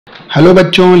Hello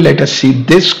bachon, let us see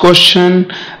this question.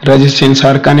 Resistors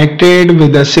are connected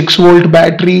with a 6-volt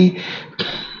battery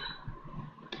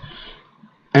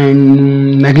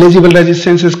and negligible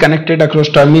resistance is connected across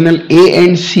terminal A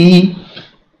and C.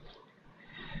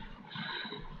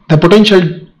 The potential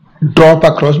drop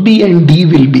across B and D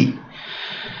will be.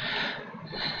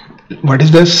 What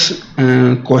is this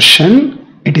question?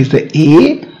 It is the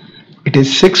A. It is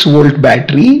 6-volt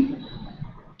battery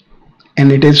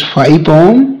and it is 5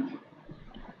 ohm.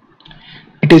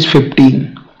 It is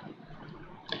 15.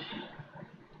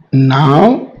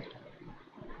 Now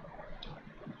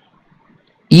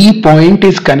E point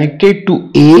is connected to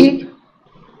A,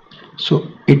 so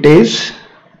it is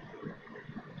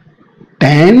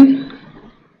 10.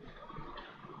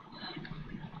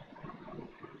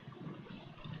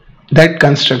 That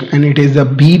construct, and it is the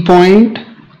B point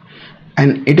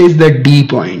and it is the D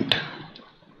point,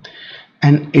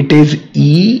 and it is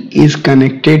E is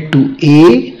connected to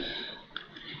A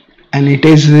and it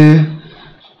is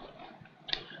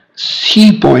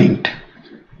C point.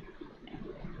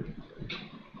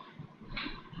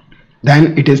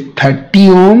 Then it is 30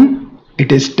 ohm,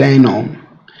 it is 10 ohm.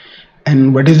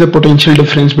 And what is the potential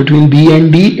difference between B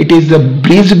and D? It is the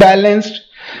bridge balanced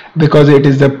because it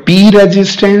is the P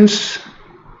resistance,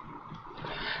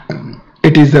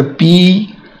 it is the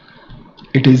P,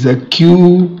 it is the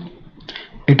Q,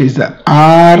 it is the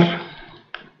R,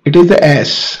 it is the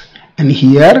S, and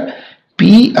here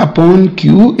P upon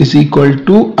Q is equal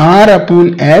to R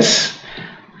upon S.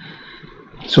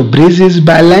 So bridge is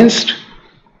balanced.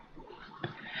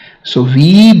 So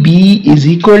VB is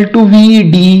equal to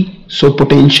VD. So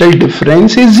potential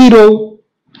difference is 0.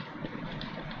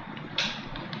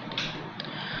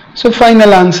 So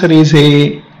final answer is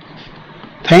A.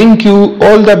 Thank you.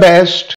 All the best.